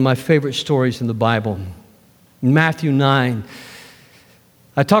telling you one of my favorite stories in the Bible. In Matthew 9.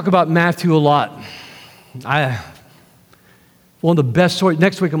 I talk about Matthew a lot. One of the best stories,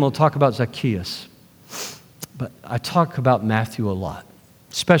 next week I'm going to talk about Zacchaeus. But I talk about Matthew a lot,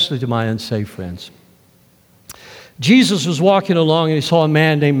 especially to my unsaved friends. Jesus was walking along and he saw a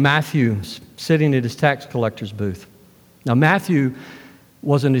man named Matthew sitting at his tax collector's booth. Now, Matthew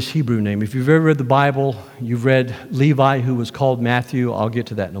wasn't his Hebrew name. If you've ever read the Bible, you've read Levi, who was called Matthew. I'll get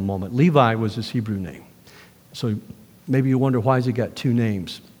to that in a moment. Levi was his Hebrew name. So maybe you wonder, why has he got two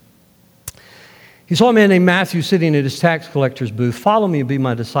names? He saw a man named Matthew sitting at his tax collector's booth. "Follow me and be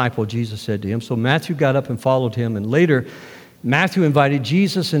my disciple," Jesus said to him. So Matthew got up and followed him. And later, Matthew invited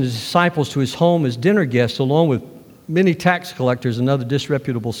Jesus and his disciples to his home as dinner guests, along with many tax collectors and other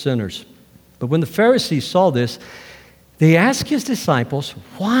disreputable sinners. But when the Pharisees saw this, they asked his disciples,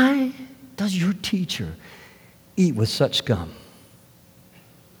 "Why does your teacher eat with such scum?"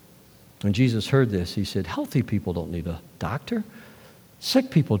 When Jesus heard this, he said, "Healthy people don't need a doctor.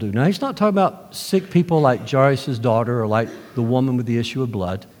 Sick people do." Now, he's not talking about sick people like Jairus' daughter or like the woman with the issue of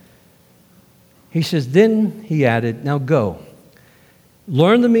blood. He says, then he added, "Now go.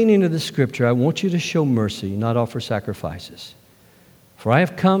 Learn the meaning of the scripture. I want you to show mercy, not offer sacrifices. For I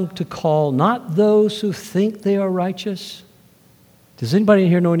have come to call not those who think they are righteous." Does anybody in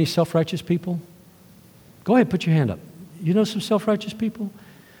here know any self-righteous people? Go ahead, put your hand up. You know some self-righteous people?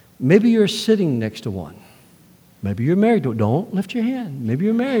 Maybe you're sitting next to one. Maybe you're married to one. Don't lift your hand. Maybe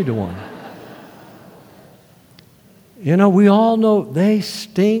you're married to one. You know, we all know they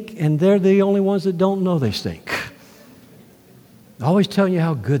stink, and they're the only ones that don't know they stink. Always telling you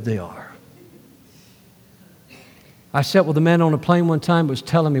how good they are. I sat with a man on a plane one time who was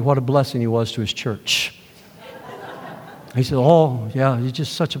telling me what a blessing he was to his church. He said, "Oh, yeah, he's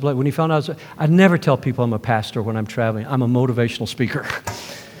just such a blessing." When he found out, I never tell people I'm a pastor when I'm traveling. I'm a motivational speaker.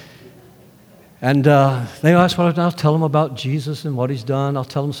 And they ask what I'll tell them about Jesus and what he's done. I'll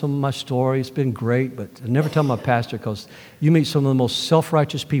tell them some of my story. It's been great, but I never tell them I'm a pastor because you meet some of the most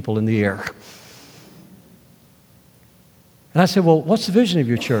self-righteous people in the air. And I said, "Well, what's the vision of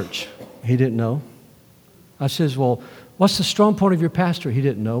your church?" He didn't know. I says, "Well, what's the strong point of your pastor?" He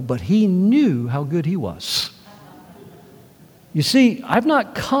didn't know, but he knew how good he was. You see, I've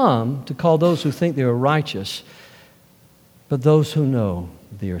not come to call those who think they are righteous, but those who know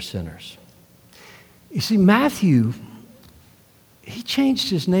they are sinners. You see, Matthew, he changed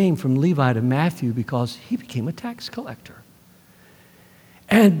his name from Levi to Matthew because he became a tax collector.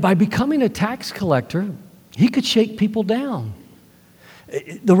 And by becoming a tax collector, he could shake people down.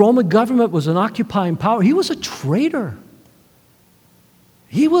 The Roman government was an occupying power. He was a traitor.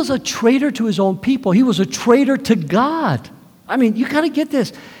 He was a traitor to his own people. He was a traitor to God. I mean, you got to get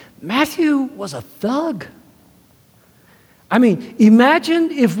this. Matthew was a thug. I mean,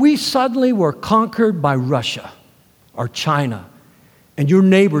 imagine if we suddenly were conquered by Russia or China and your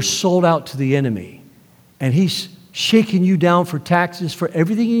neighbor sold out to the enemy and he's shaking you down for taxes, for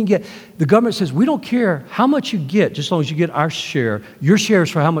everything you can get. The government says, "We don't care how much you get, just as long as you get our share. Your share is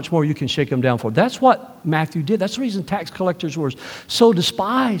for how much more you can shake them down for." That's what Matthew did. That's the reason tax collectors were so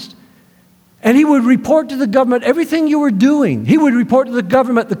despised. And he would report to the government everything you were doing. He would report to the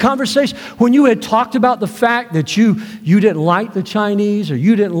government the conversation when you had talked about the fact that you didn't like the Chinese, or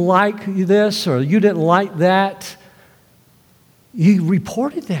you didn't like this, or you didn't like that. He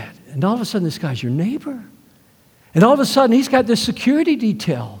reported that. And all of a sudden, this guy's your neighbor. And all of a sudden, he's got this security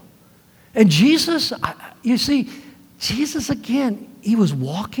detail. And Jesus, you see, Jesus again, he was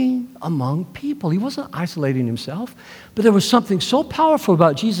walking among people. He wasn't isolating himself. But there was something so powerful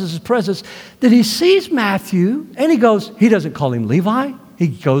about Jesus' presence that he sees Matthew and he doesn't call him Levi. He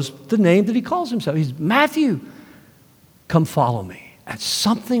goes the name that he calls himself. He's Matthew. "Come follow me." And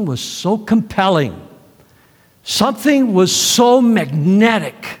something was so compelling. Something was so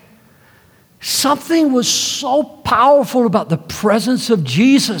magnetic. Something was so powerful about the presence of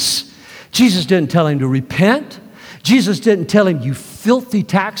Jesus. Jesus didn't tell him to repent. Jesus didn't tell him, "You filthy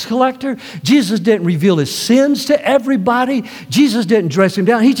tax collector." Jesus didn't reveal his sins to everybody. Jesus didn't dress him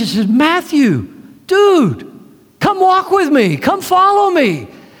down. He just said, "Matthew, dude, come walk with me. Come follow me."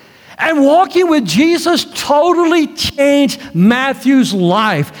 And walking with Jesus totally changed Matthew's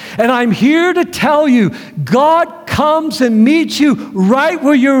life. And I'm here to tell you, God comes and meets you right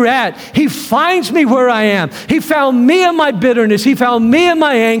where you're at. He finds me where I am. He found me in my bitterness. He found me in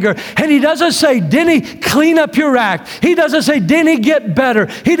my anger. And He doesn't say, Denny, clean up your act. He doesn't say, Denny, get better.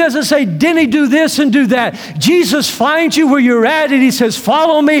 He doesn't say, Denny, do this and do that. Jesus finds you where you're at, and He says,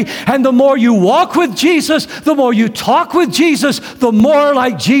 follow me. And the more you walk with Jesus, the more you talk with Jesus, the more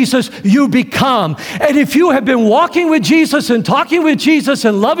like Jesus you become. And if you have been walking with Jesus and talking with Jesus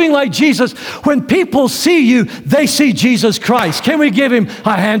and loving like Jesus, when people see you, they see Jesus Christ. Can we give Him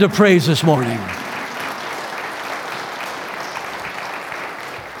a hand of praise this morning?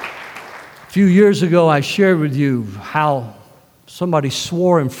 A few years ago, I shared with you how somebody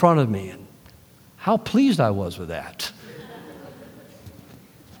swore in front of me and how pleased I was with that.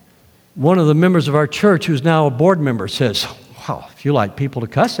 One of the members of our church, who's now a board member, says, wow, if you like people to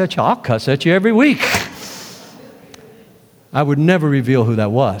cuss at you, I'll cuss at you every week. I would never reveal who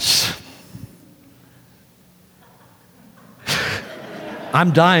that was.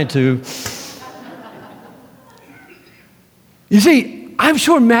 I'm dying to. You see, I'm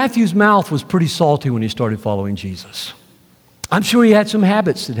sure Matthew's mouth was pretty salty when he started following Jesus. I'm sure he had some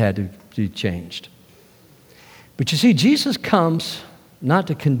habits that had to be changed. But you see, Jesus comes not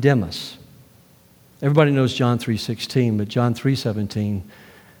to condemn us. Everybody knows John 3:16, but John 3:17,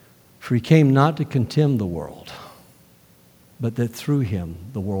 for He came not to condemn the world, but that through Him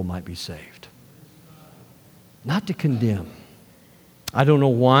the world might be saved. Not to condemn. I don't know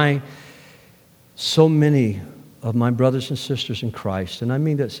why so many of my brothers and sisters in Christ, and I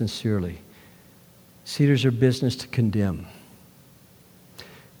mean that sincerely, see it as their business to condemn.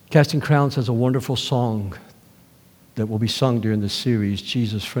 Casting Crowns has a wonderful song that will be sung during this series,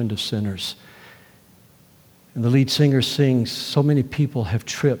 Jesus, Friend of Sinners. And the lead singer sings, so many people have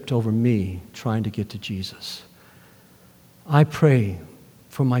tripped over me trying to get to Jesus. I pray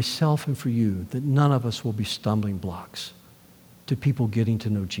for myself and for you that none of us will be stumbling blocks to people getting to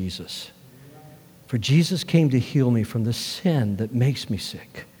know Jesus. For Jesus came to heal me from the sin that makes me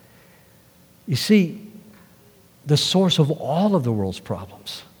sick. You see, the source of all of the world's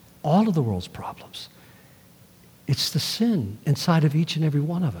problems, it's the sin inside of each and every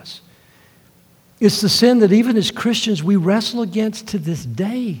one of us. It's the sin that even as Christians we wrestle against to this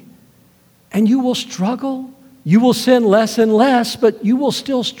day. And you will struggle. You will sin less and less, but you will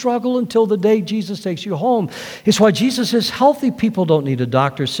still struggle until the day Jesus takes you home. It's why Jesus says healthy people don't need a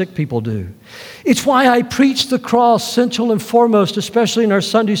doctor, sick people do. It's why I preach the cross central and foremost, especially in our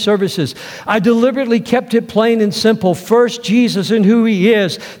Sunday services. I deliberately kept it plain and simple. First, Jesus and who He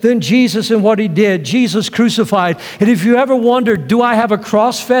is, then Jesus and what He did, Jesus crucified. And if you ever wondered, do I have a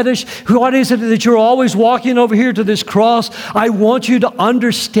cross fetish? What is it that you're always walking over here to this cross? I want you to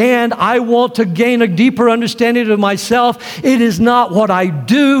understand. I want to gain a deeper understanding of myself. It is not what I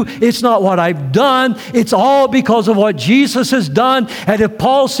do. It's not what I've done. It's all because of what Jesus has done. And if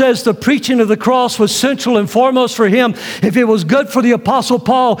Paul says the preaching of the cross was central and foremost for him, if it was good for the Apostle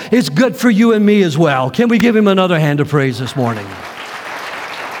Paul, it's good for you and me as well. Can we give him another hand of praise this morning?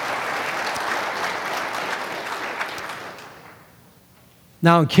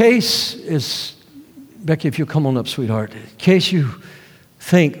 Now, in case, Becky, if you'll come on up, sweetheart, in case you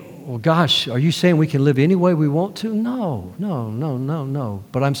think, well, gosh, are you saying we can live any way we want to? No.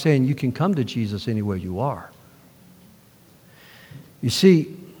 But I'm saying you can come to Jesus anywhere you are. You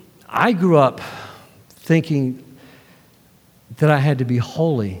see, I grew up thinking that I had to be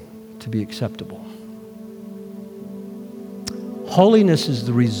holy to be acceptable. Holiness is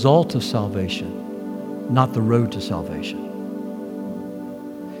the result of salvation, not the road to salvation.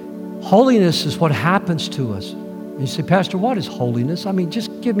 Holiness is what happens to us. You say, Pastor, what is holiness? I mean,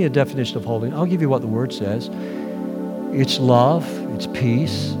 just give me a definition of holiness. I'll give you what the Word says. It's love, it's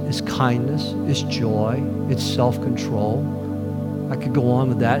peace, it's kindness, it's joy, it's self-control. I could go on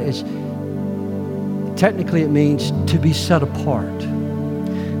with that. Technically, it means to be set apart.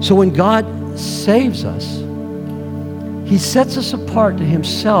 So when God saves us, He sets us apart to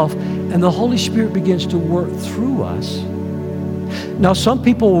Himself, and the Holy Spirit begins to work through us. Now, some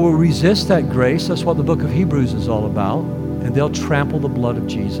people will resist that grace. That's what the book of Hebrews is all about. And they'll trample the blood of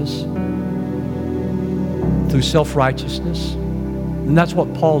Jesus through self-righteousness. And that's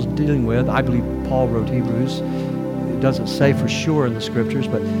what Paul's dealing with. I believe Paul wrote Hebrews. It doesn't say for sure in the scriptures,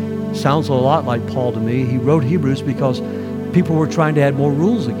 but it sounds a lot like Paul to me. He wrote Hebrews because people were trying to add more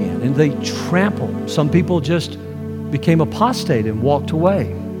rules again, and they trampled. Some people just became apostate and walked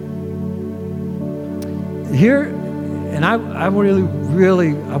away. Here, and I want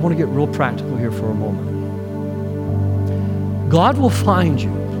to get real practical here for a moment. God will find you.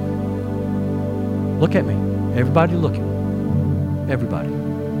 Look at me. Everybody looking. Everybody.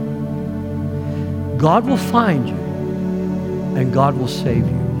 God will find you and God will save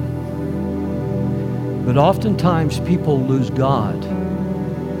you. But oftentimes people lose God,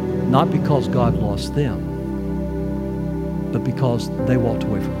 not because God lost them, but because they walked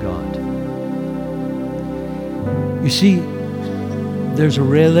away from God. You see, there's a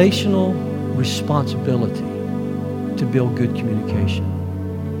relational responsibility to build good communication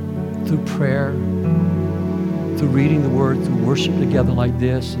through prayer, through reading the Word, through worship together like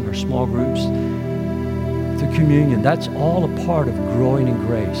this in our small groups, through communion. That's all a part of growing in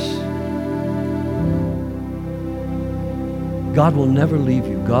grace. God will never leave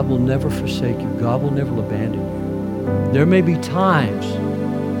you. God will never forsake you. God will never abandon you. There may be times,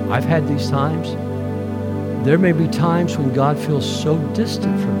 I've had these times, there may be times when God feels so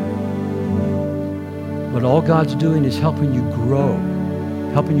distant from you. But all God's doing is helping you grow,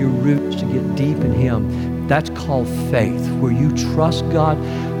 helping your roots to get deep in Him. That's called faith, where you trust God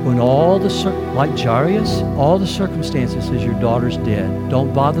when all the, like Jairus, all the circumstances says your daughter's dead.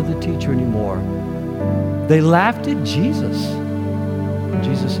 Don't bother the teacher anymore. They laughed at Jesus.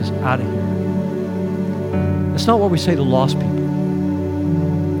 Jesus is out of here. That's not what we say to lost people.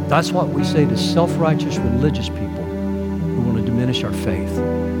 That's what we say to self-righteous religious people who want to diminish our faith.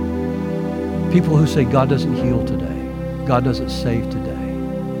 People who say God doesn't heal today. God doesn't save today.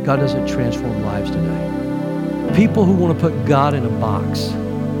 God doesn't transform lives today. People who want to put God in a box.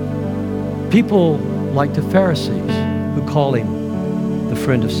 People like the Pharisees who call Him the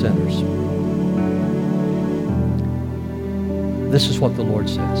friend of sinners. This is what the Lord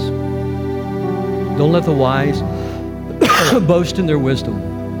says. Don't let the wise boast in their wisdom,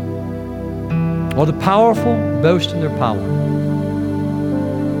 or the powerful boast in their power,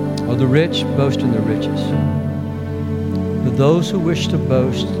 or the rich boast in their riches. But those who wish to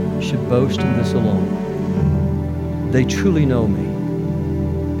boast should boast in this alone. They truly know me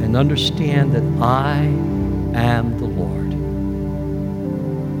and understand that I am the Lord,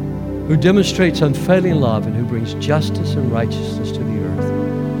 who demonstrates unfailing love and who brings justice and righteousness to the earth,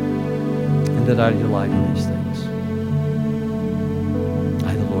 and that I delight in these things.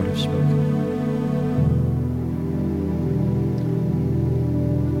 I, the Lord, have spoken.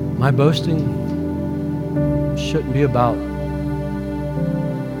 My boasting shouldn't be about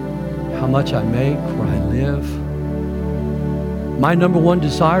how much I make, where I live. My number one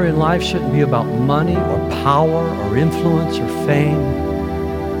desire in life shouldn't be about money or power or influence or fame.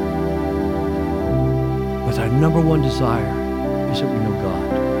 But our number one desire is that we know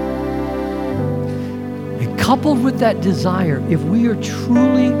God. And coupled with that desire, if we are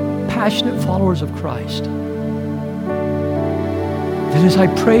truly passionate followers of Christ, then as I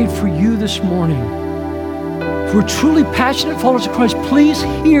prayed for you this morning, if we're truly passionate followers of Christ, please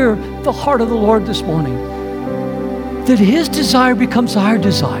hear the heart of the Lord this morning. That His desire becomes our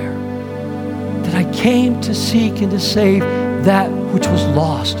desire. That I came to seek and to save that which was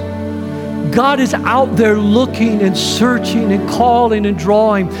lost. God is out there looking and searching and calling and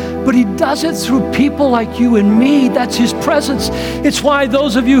drawing, but He does it through people like you and me. That's His presence. It's why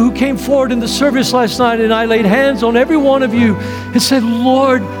those of you who came forward in the service last night and I laid hands on every one of you and said,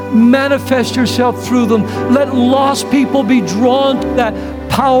 Lord, manifest yourself through them. Let lost people be drawn to that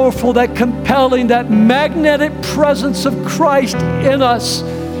powerful, that compelling, that magnetic presence of Christ in us.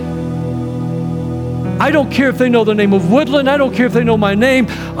 I don't care if they know the name of Woodland. I don't care if they know my name.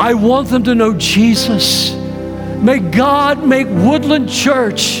 I want them to know Jesus. May God make Woodland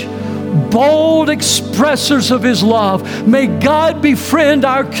Church bold expressors of His love. May God befriend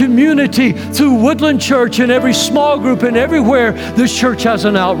our community through Woodland Church and every small group and everywhere this church has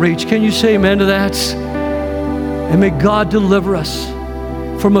an outreach. Can you say amen to that? And may God deliver us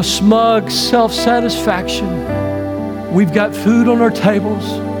from a smug self-satisfaction. We've got food on our tables.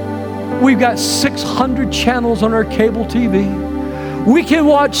 We've got 600 channels on our cable TV. We can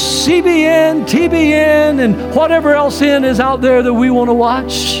watch CBN, TBN, and whatever else is out there that we want to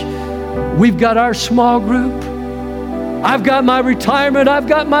watch. We've got our small group. I've got my retirement. I've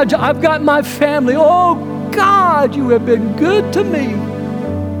got my job. I've got my family. Oh, God, you have been good to me.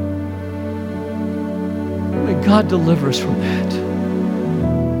 May God deliver us from that.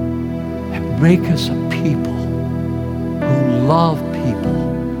 Make us a people who love people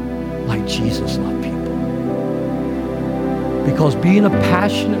like Jesus loved people. Because being a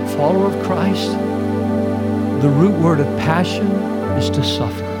passionate follower of Christ, the root word of passion is to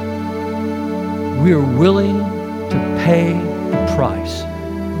suffer. We are willing to pay the price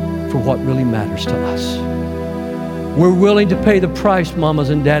for what really matters to us. We're willing to pay the price, mamas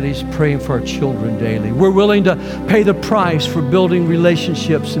and daddies, praying for our children daily. We're willing to pay the price for building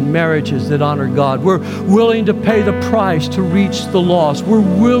relationships and marriages that honor God. We're willing to pay the price to reach the lost. We're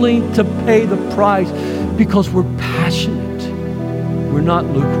willing to pay the price because we're passionate We're not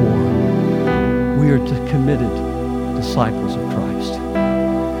lukewarm. We are committed disciples of Christ.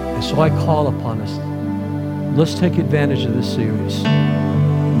 And so I call upon us, let's take advantage of this series.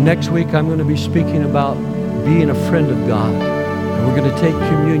 Next week, I'm going to be speaking about being a friend of God. And we're going to take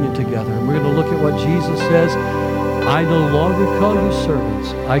communion together. And we're going to look at what Jesus says. I no longer call you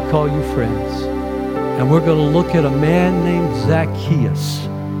servants. I call you friends. And we're going to look at a man named Zacchaeus,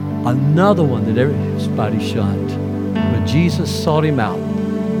 another one that everybody shunned. But Jesus sought him out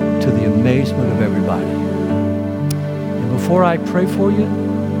to the amazement of everybody. And before I pray for you,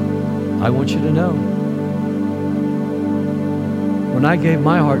 I want you to know, when I gave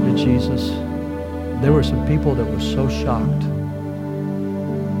my heart to Jesus, there were some people that were so shocked.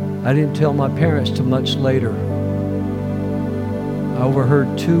 I didn't tell my parents till much later. I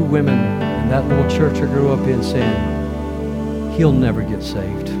overheard two women in that little church I grew up in saying, he'll never get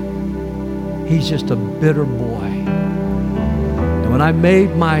saved. He's just a bitter boy. And when I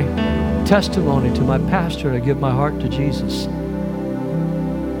made my testimony to my pastor to give my heart to Jesus,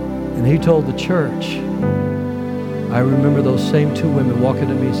 and he told the church, I remember those same two women walking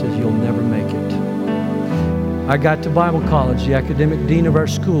to me and says, you'll never make it. I got to Bible college, the academic dean of our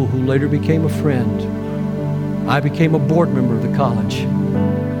school, who later became a friend. I became a board member of the college,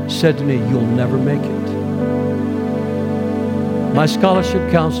 said to me, you'll never make it. My scholarship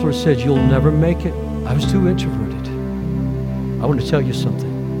counselor said, you'll never make it. I was too introverted. I want to tell you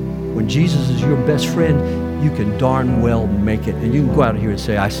something. When Jesus is your best friend, you can darn well make it. And you can go out here and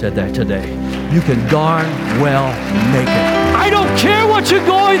say, I said that today. You can darn well make it. I don't care what you're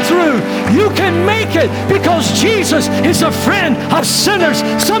going through. You can make it because Jesus is a friend of sinners.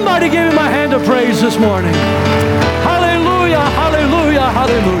 Somebody give him a hand of praise this morning. Hallelujah, hallelujah,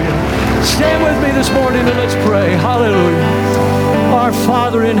 hallelujah. Stand with me this morning and let's pray. Hallelujah. Our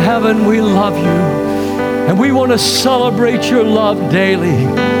Father in heaven, we love you. And we want to celebrate your love daily.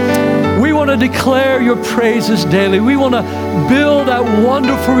 We want to declare your praises daily. We want to build that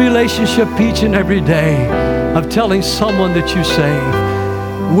wonderful relationship each and every day of telling someone that you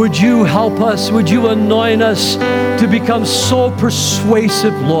save. Would you help us? Would you anoint us to become so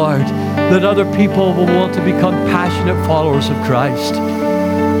persuasive, Lord, that other people will want to become passionate followers of Christ?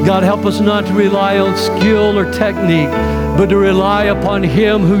 God, help us not to rely on skill or technique, but to rely upon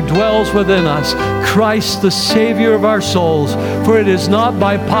him who dwells within us, Christ, the Savior of our souls. For it is not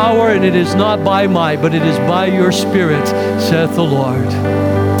by power and it is not by might, but it is by your Spirit, saith the Lord.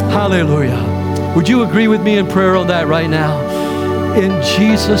 Hallelujah. Would you agree with me in prayer on that right now? In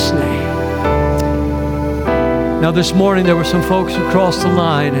Jesus' name. Now this morning there were some folks who crossed the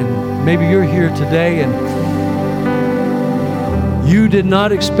line, and maybe you're here today and you did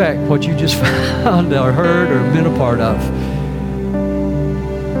not expect what you just found or heard or been a part of.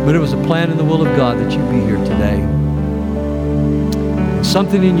 But it was a plan and the will of God that you be here today.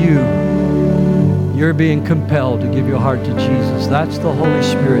 Something in you, you're being compelled to give your heart to Jesus. That's the Holy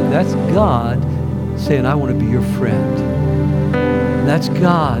Spirit. That's God saying, I want to be your friend. That's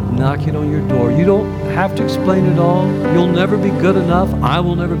God knocking on your door. You don't have to explain it all. You'll never be good enough. I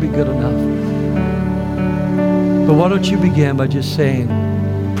will never be good enough. But why don't you begin by just saying,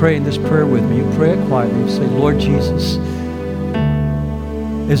 praying this prayer with me. You pray it quietly. You say, Lord Jesus,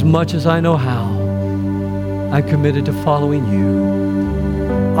 as much as I know how, I'm committed to following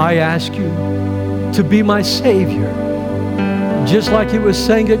you. I ask you to be my Savior. Just like it was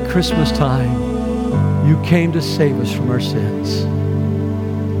sang at Christmas time, you came to save us from our sins.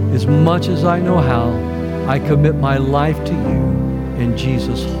 As much as I know how, I commit my life to you in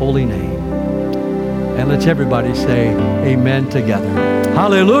Jesus' holy name. And let's everybody say amen together.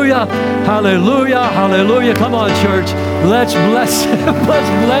 Hallelujah, hallelujah, hallelujah. Come on, church. Let's bless him. Let's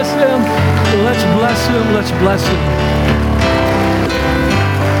bless him. Let's bless him. Let's bless him.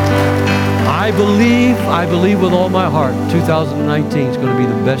 I believe with all my heart, 2019 is going to be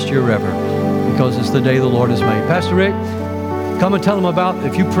the best year ever because it's the day the Lord has made. Pastor Rick, come and tell them about,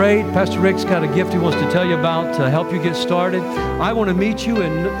 if you prayed, Pastor Rick's got a gift he wants to tell you about to help you get started. I want to meet you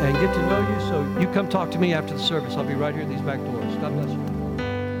and get to know you, so you come talk to me after the service. I'll be right here at these back doors. God bless you.